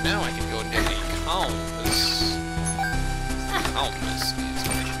 And so now I can go and get a compass. The compass is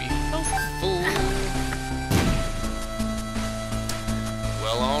going to be helpful.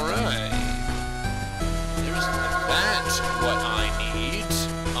 Well, alright. There's that, what I need.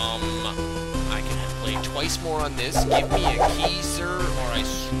 I can play twice more on this. Give me a key, sir, or I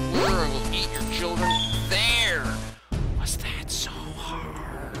swear I will eat your children. There! Was that so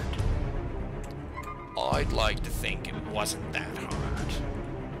hard? I'd like to think it wasn't that hard.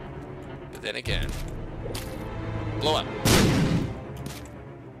 But then again... Blow up.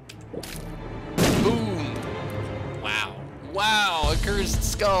 Boom! Wow. Wow, a cursed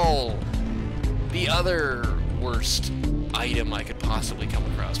skull! The other worst item I could possibly come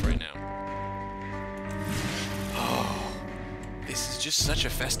across right now. Oh, this is just such a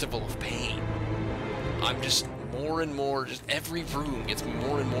festival of pain. I'm just more and more, just every room gets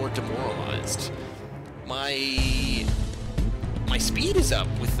more and more demoralized. My speed is up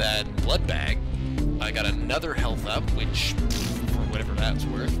with that blood bag. I got another health up, which, for whatever that's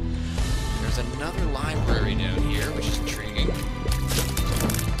worth. There's another library down here, which is intriguing.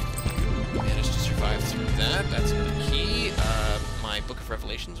 Managed to survive through that. That's another key. My my Book of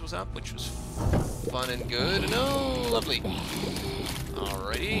Revelations was up, which was fun and good. No, lovely.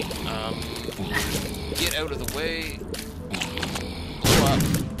 Alrighty. Get out of the way. Blow up.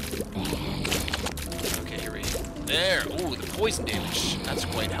 Okay, here we go. There. Ooh, the poison damage. That's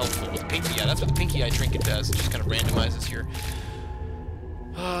quite helpful with the pinky. Yeah, that's what the pinky eye trinket does. It just kind of randomizes your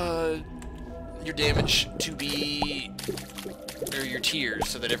damage to be, or your tears,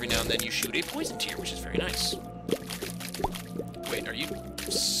 so that every now and then you shoot a poison tear, which is very nice. Wait, are you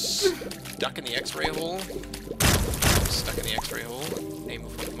stuck in the X-ray hole? Stuck in the X-ray hole. Name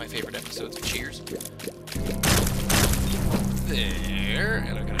of one of my favorite episodes of Cheers. There,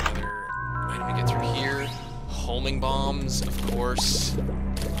 and I've got another item to get through here. Homing bombs, of course,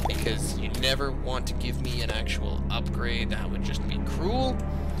 because you never want to give me an actual upgrade. That would just be cruel.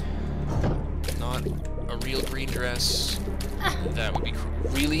 Not a real green dress. That would be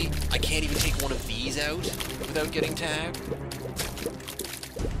really. I can't even take one of these out without getting tagged.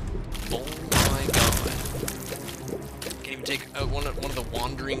 Oh my god! Can't even take out one of the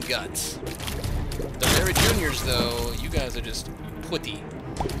wandering guts. The Larry Juniors, though, you guys are just putty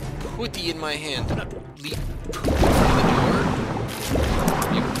in my hand. Do not leave poop in front of the door.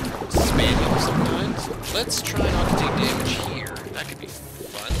 You spam me sometimes. Let's try not to take damage here. That could be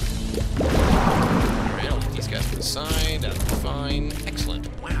fun. Alright, I'll leave these guys to the side. That'll be fine. Excellent.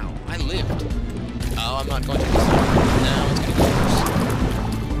 Wow, I lived. Oh, I'm not going to this time. Now it's going to go worse.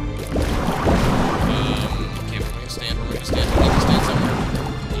 Okay, we're going to stand. We're going to stand. We need to stand somewhere.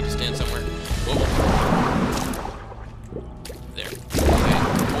 We need to stand somewhere. Whoa. There. Okay,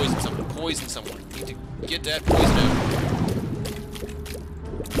 poison someone. Poison someone. Need to get that poison out.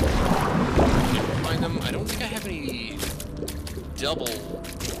 Find them. I don't think I have any double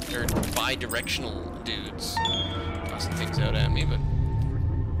or bi-directional dudes tossing things out at me, but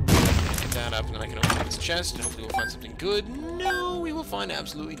get that up and then I can open this chest and hopefully we'll find something good. No, we will find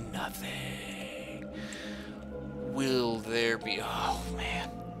absolutely nothing. Will there be? Oh man.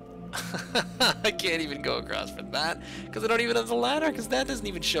 I can't even go across for that because I don't even have the ladder because that doesn't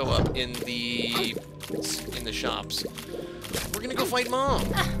even show up in the shops. We're gonna go fight Mom.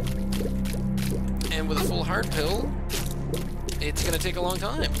 And with a full heart pill, it's gonna take a long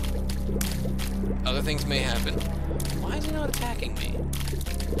time. Other things may happen. Why is he not attacking me?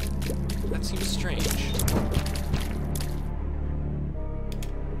 That seems strange.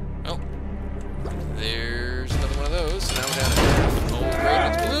 Oh. There's another one of those. So now we're down to half. Oh, great,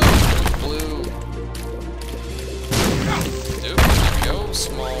 it's blue! It's blue. Nope, there we go.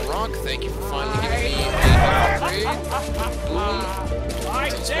 Small rock. Thank you for finally giving me a upgrade. Boom.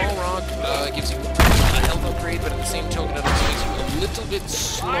 So small rock gives you a health upgrade, but at the same token, it also makes you a little bit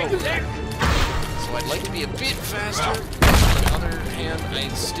slower. So I'd like to be a bit faster. On the other hand, I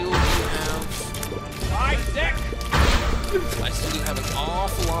still do have an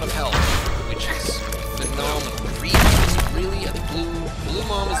awful lot of health, which is phenomenal. Green is really, I think blue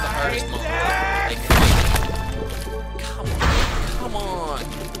mom is the hardest mom. I think. Come on.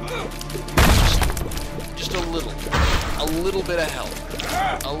 Just a little bit of help.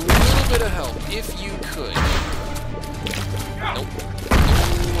 A little bit of help, if you could. Nope.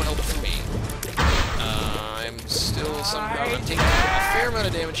 No help for me. I'm still somehow, I'm taking a fair amount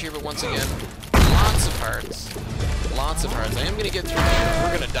of damage here, but once again, lots of hearts. Lots of hearts. I am going to get through here.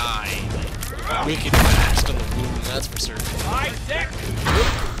 We're going to die wicked fast on the boom, that's for certain.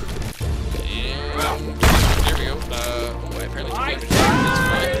 And there we go. Oh, I apparently took damage.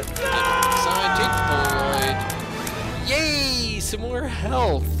 That's fine. Side, take the Yay! Some more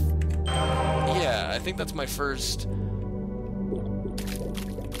health. Yeah, I think that's my first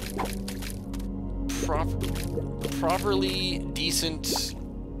properly decent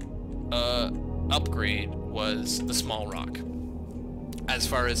upgrade was the small rock. As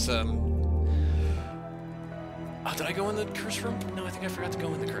far as oh, did I go in the curse room? No, I think I forgot to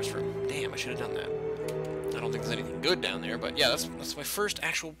go in the curse room. Damn, I should have done that. I don't think there's anything good down there, but yeah, that's my first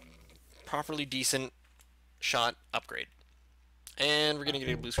actual properly decent shot upgrade. And we're gonna get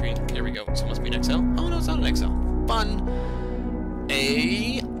a blue screen. There we go. So it must be an XL. Oh no, it's not an XL. Fun.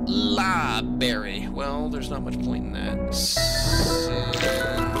 A library. Well, there's not much point in that.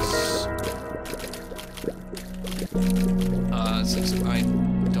 Since I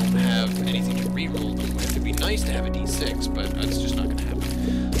don't have anything to reroll them with, it'd be nice to have a D6, but that's just not gonna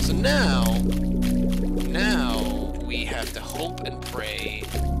happen. So now we have to hope and pray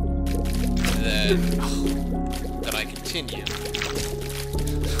that I continue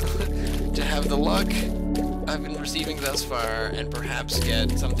to have the luck I've been receiving thus far, and perhaps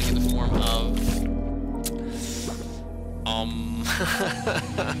get something in the form of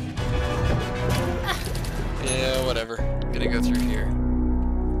yeah, whatever. I'm gonna can I go through here?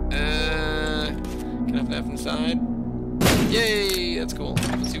 Can I have that inside? Yay! That's cool.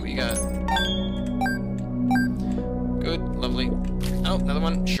 Let's see what you got. Good, lovely. Oh, another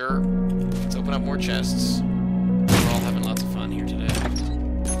one? Sure. Let's open up more chests. We're all having lots of fun here today.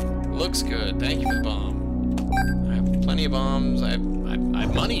 Looks good. Thank you for the bomb. I have plenty of bombs. I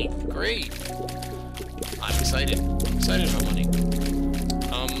have money. Great. I'm excited. I'm excited about money.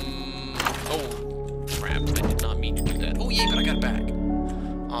 Oh, crap. I did not mean to do that. Oh, yay, but I got it back.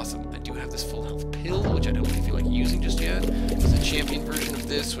 Awesome. I do have this full health pill, which I don't really feel like using just yet. There's a champion version of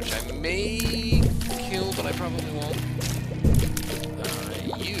this, which I may kill, but I probably won't.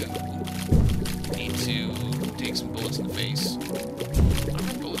 You need to take some bullets in the face. I don't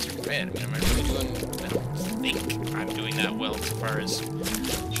have bullets in red. I mean, am I really doing... I don't think I'm doing that well as far as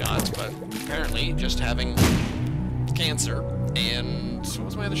shots, but apparently just having cancer and... So what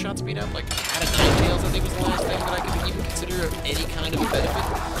was my other shot speed up? Like, out of 9 tails, I think was the last thing that I could even consider any kind of a benefit.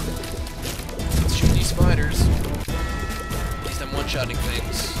 Let's shoot these spiders. At least I'm one-shotting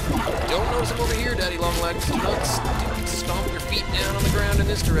things. Don't notice them over here, Daddy Longlegs. Do not stomp your feet down on the ground in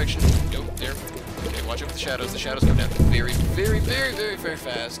this direction. Go, there. Okay, watch out for the shadows. The shadows come down very, very, very, very, very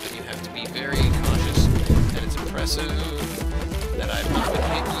fast, and you have to be very cautious. And it's impressive that I've not been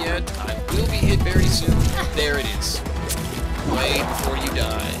hit yet. I will be hit very soon. There it is. Wait before you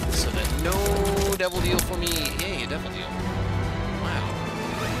die, so that no devil deal for me. Yay, a devil deal. Wow.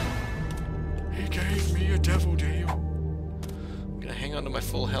 He gave me a devil deal. I'm gonna hang on to my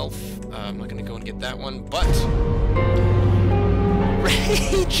full health. I'm not gonna go and get that one, but...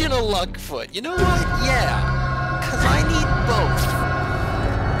 Rage and a luck foot. You know what? Yeah. Because I need both.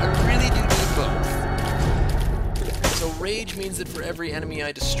 I really do need both. So rage means that for every enemy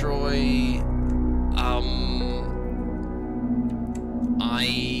I destroy,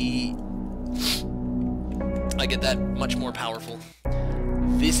 I get that much more powerful.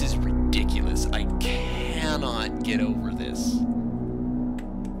 This is ridiculous. I cannot get over this.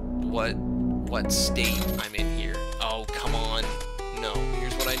 What state I'm in here. Oh, come on. No,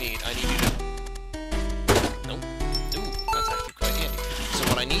 here's what I need. I need you to... Nope. Ooh, that's actually quite handy. So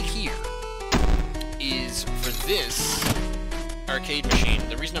what I need here is for this arcade machine.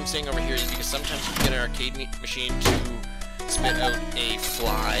 The reason I'm staying over here is because sometimes you can get an arcade machine to spit out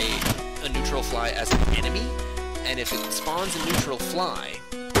a neutral fly as an enemy, and if it spawns a neutral fly,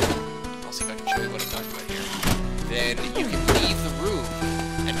 I'll see if I can show you what I'm talking about here, then you can leave the room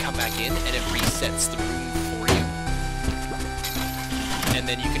and come back in, and it resets the room for you. And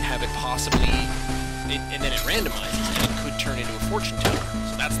then you can have it possibly, and then it randomizes, and it could turn into a fortune teller.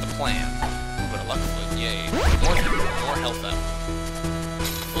 So that's the plan. But a luck foot, yay. More health up.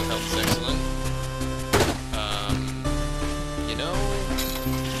 Full health is excellent. You know,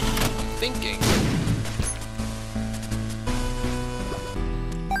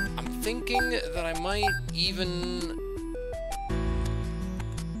 I'm thinking that I might even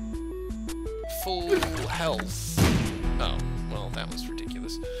full health. Oh, well, that was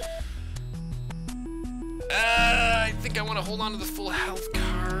ridiculous. I think I want to hold on to the full health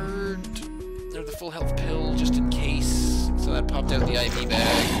card, or the full health pill, just in case. So that popped out the IV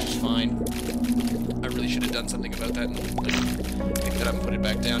bag, which is fine. I really should have done something about that and pick that up and put it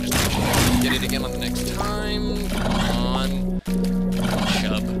back down just to make sure I can get it again on the next time. Come on.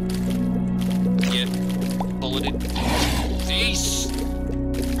 Chub. Get bulleted. Jeez!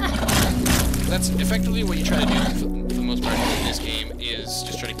 That's effectively what you try to do for the most part in this game, is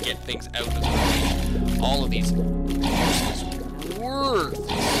just try to get things out of the rotation. All of these useless,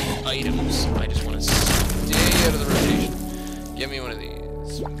 worthless items. I just want to stay out of the rotation. Give me one of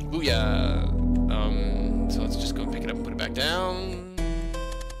these. Booyah! So let's just go and pick it up and put it back down.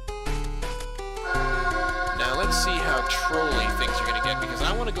 Now let's see how trolly things are going to get, because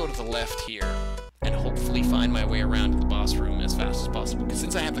I want to go to the left here and hopefully find my way around to the boss room as fast as possible. Because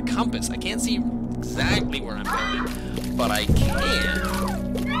since I have the compass, I can't see exactly where I'm going, but I can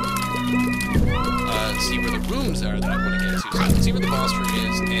see where the rooms are that I want to get to. So I can see where the boss room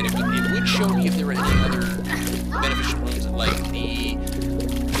is, and it would show me if there were any other beneficial rooms, like the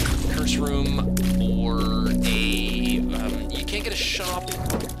curse room, or you can't get a shop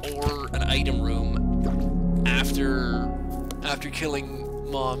or an item room after killing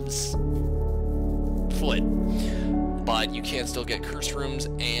Mom's foot, but you can still get curse rooms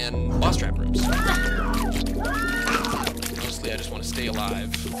and boss trap rooms. Mostly I just want to stay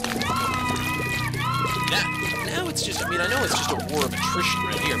alive. Now it's just, I mean, I know it's just a war of attrition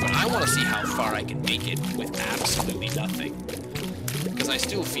right here, but I want to see how far I can make it with absolutely nothing. Because I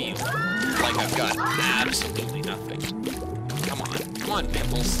still feel like I've got absolutely nothing. Come on,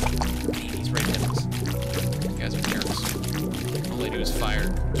 pimples. Hey, these red pimples. You guys are jerks. all I do is fire.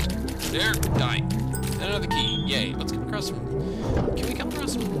 There, die. And another key. Yay. Let's come across some. Can we come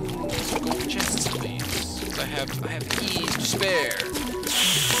across some gold chests, please? Because I have keys to spare.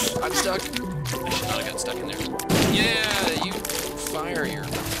 I'm stuck. I should not have got stuck in there. Yeah, you fire your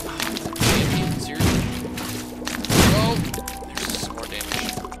champion. Seriously. Oh, there's some more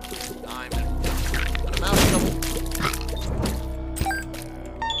damage. I'm out of trouble.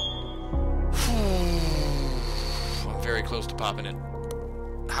 I'm very close to popping it.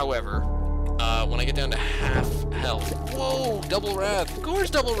 However, when I get down to half health, whoa, double wrath. Of course,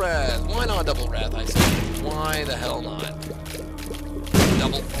 double wrath. Why not double wrath? I say. Why the hell not?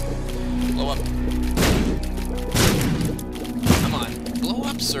 Double. Blow up. Come on, blow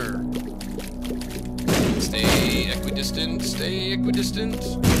up, sir. Stay equidistant. Stay equidistant.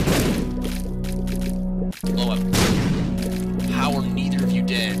 Blow up. How are neither of you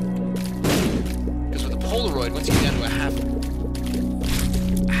dead? Because with a Polaroid, once you get down to a half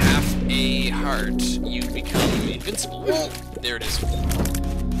a heart, you become invincible. Whoa! There it is.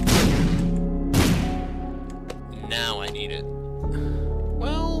 Now I need it.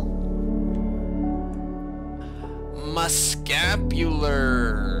 Well, muscabular.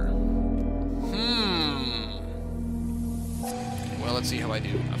 Well, let's see how I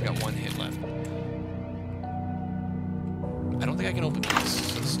do. I've got one hit left. I don't think I can open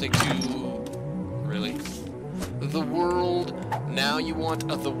this. Let's stick to... Really? The world. Now you want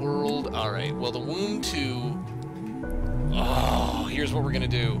the world. Alright, well, the womb 2... Oh, here's what we're gonna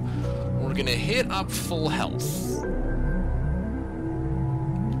do. We're gonna hit up full health.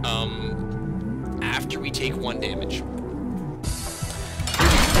 After we take 1 damage. And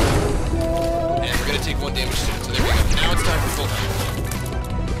we're gonna take 1 damage soon. So there we go. Now it's time for full health.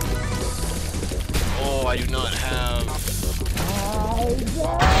 Oh, I do not have...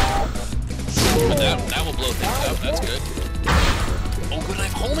 But that will blow things up. That's good. Oh, good. I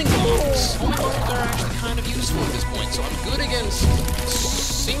have homing bombs. Homing bombs are actually kind of useful at this point. So I'm good against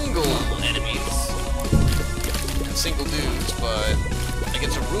single enemies and single dudes, but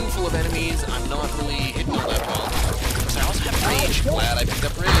against a room full of enemies, I'm not really hitting all that well. So I also have rage. Glad I picked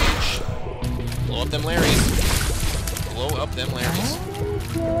up rage. Blow up them Larrys. Blow up them Larrys.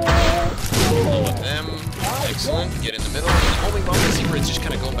 Blow up them. Excellent. Get in the middle. And the homing bomb secrets just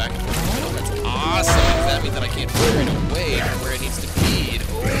kind of go back and forth in the middle. That's awesome. Does that mean that I can't fire it away from where it needs to be?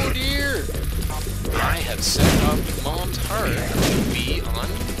 Oh dear. I have set up Mom's heart to be on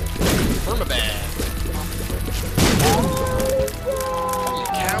permaban. Holy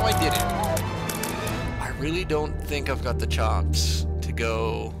cow, I did it. I really don't think I've got the chops to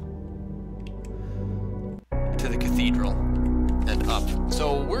go to the cathedral and up.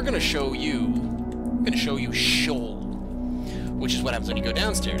 So we're gonna show you Sheol, which is what happens when you go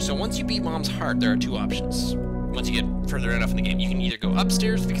downstairs. So once you beat Mom's heart, there are 2 options. Once you get further enough in the game, you can either go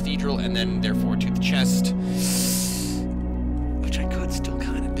upstairs to the cathedral and then therefore to the chest, which I could still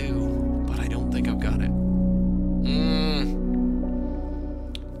kind of do, but I don't think I've got it.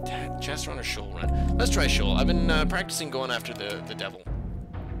 Chest run or Sheol run? Let's try Sheol. I've been practicing going after the devil.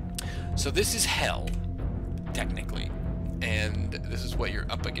 So this is hell, technically. And this is what you're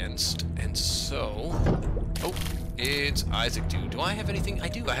up against. And so... Oh, it's Isaac too. Do I have anything? I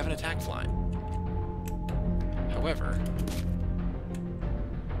do. I have an attack fly. However...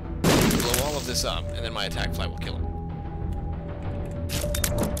 blow all of this up, and then my attack fly will kill him.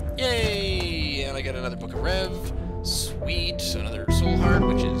 Yay! And I got another Book of Rev. Sweet. Another Soul Heart,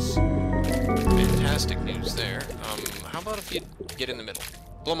 which is fantastic news there. How about if you get in the middle?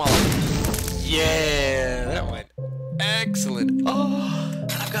 Blow them all up. Yeah! That went excellent. Oh,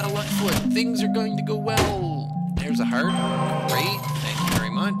 and I've got a luck foot. Things are going to go well. There's a heart. Great. Thank you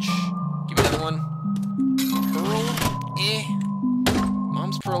very much. Give me another one. Pearl.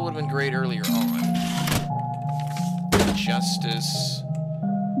 Mom's pearl would have been great earlier on. Justice.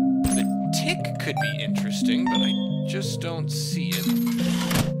 The tick could be interesting, but I just don't see it.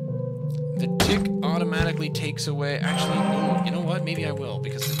 The tick automatically takes away... Actually, oh, you know what? Maybe I will,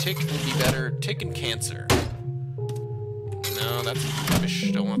 because the tick would be better. Tick and cancer. No, that's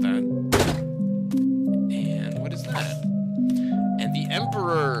rubbish. Don't want that. And what is that? And the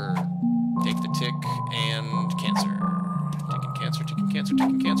Emperor. Take the tick and cancer. Tick and cancer, tick and cancer, tick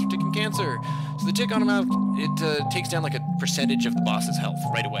and cancer, tick and cancer. So the tick automatically, it takes down like a percentage of the boss's health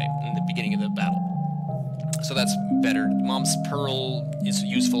right away in the beginning of the battle. So that's better. Mom's pearl is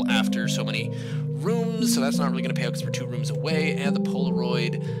useful after so many rooms, so that's not really going to pay out because we're 2 rooms away. And the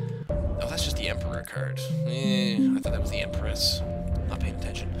Polaroid... Oh, that's just the Emperor card. I thought that was the Empress. Not paying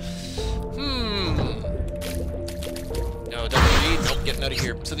attention. No, double read. Nope, getting out of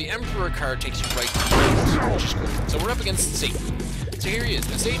here. So the Emperor card takes you right to the end, which is cool. So we're up against Satan. So here he is.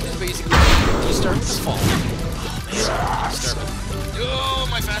 The Satan is basically, you start with the fall. Oh man, start with, oh,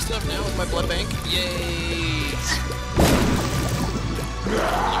 am I fast enough now with my blood bank? Yay! Look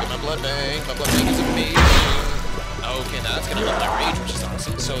at my blood bank. My blood bank is amazing. Okay, now that's gonna up my rage, which is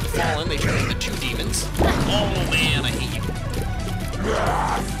awesome. So the Fallen, they turn into 2 demons. Oh man, I hate you.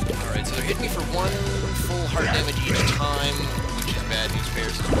 Alright, so they're hitting me for 1 full heart damage each time, which is bad news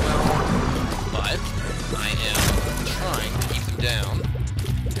bears as well. But I am trying to keep them down.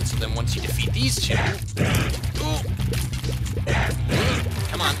 And so then once you defeat these 2... Ooh,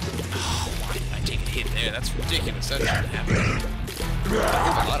 come on. Oh, why did I take a hit there? That's ridiculous. That shouldn't happen. I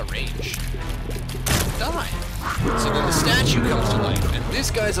have a lot of range. Die. So then the statue comes to life, and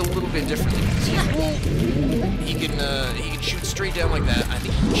this guy's a little bit different because he can shoot straight down like that. I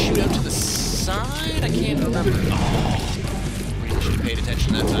think he can shoot out to the side. I can't remember. Oh, really should have paid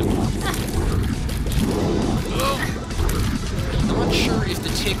attention that time. Oh. I'm not sure if the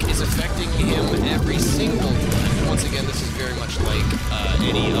tick is affecting him every single time. Once again, this is very much like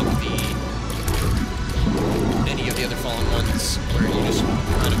any of the other Fallen ones, where you're just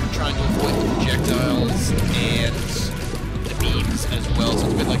kind of trying to avoid the projectiles and the beams as well. So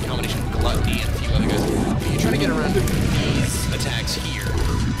it's a bit like a combination of Gluttony and a few other guys. But you're trying to get around these attacks here,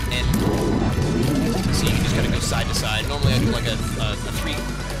 and so you can just kind of go side to side. Normally I do like a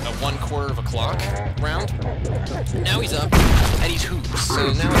 1/4 of a clock round. Now he's up, and he's hoops.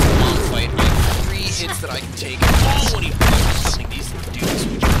 So now it's a long fight. I have 3 hits that I can take. Oh, when he something these dudes,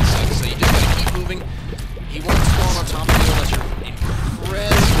 which sucks. So you just gotta keep moving. He won't spawn on top of you unless you're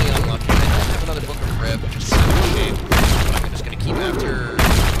incredibly unlucky. I don't have another Book of Reb, which is kind of a shame. But I'm just going to keep after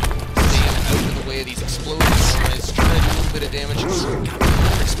staying out of the way of these exploding guys, trying to do a little bit of damage. God,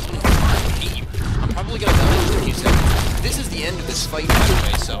 another exploding guy. I hate you. I'm probably going to die in just a few seconds. This is the end of this fight, by the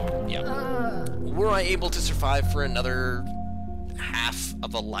way, so, yeah. Were I able to survive for another half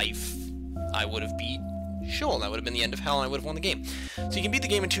of a life, I would have beat Sheol, and that would have been the end of Hell, and I would have won the game. So you can beat the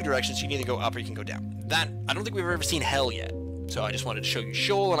game in 2 directions. You can either go up or you can go down. That, I don't think we've ever seen Hell yet. So I just wanted to show you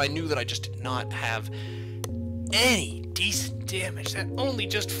Sheol, and I knew that I just did not have any decent damage. That only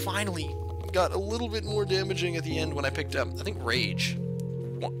just finally got a little bit more damaging at the end when I picked up, I think Rage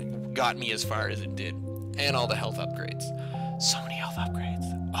got me as far as it did. And all the health upgrades. So many health upgrades.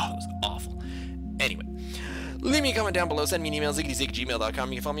 Oh, it was awful. Anyway, leave me a comment down below. Send me an email, ziggyzig@gmail.com.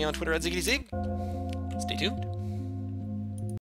 You can follow me on Twitter at ziggyzig.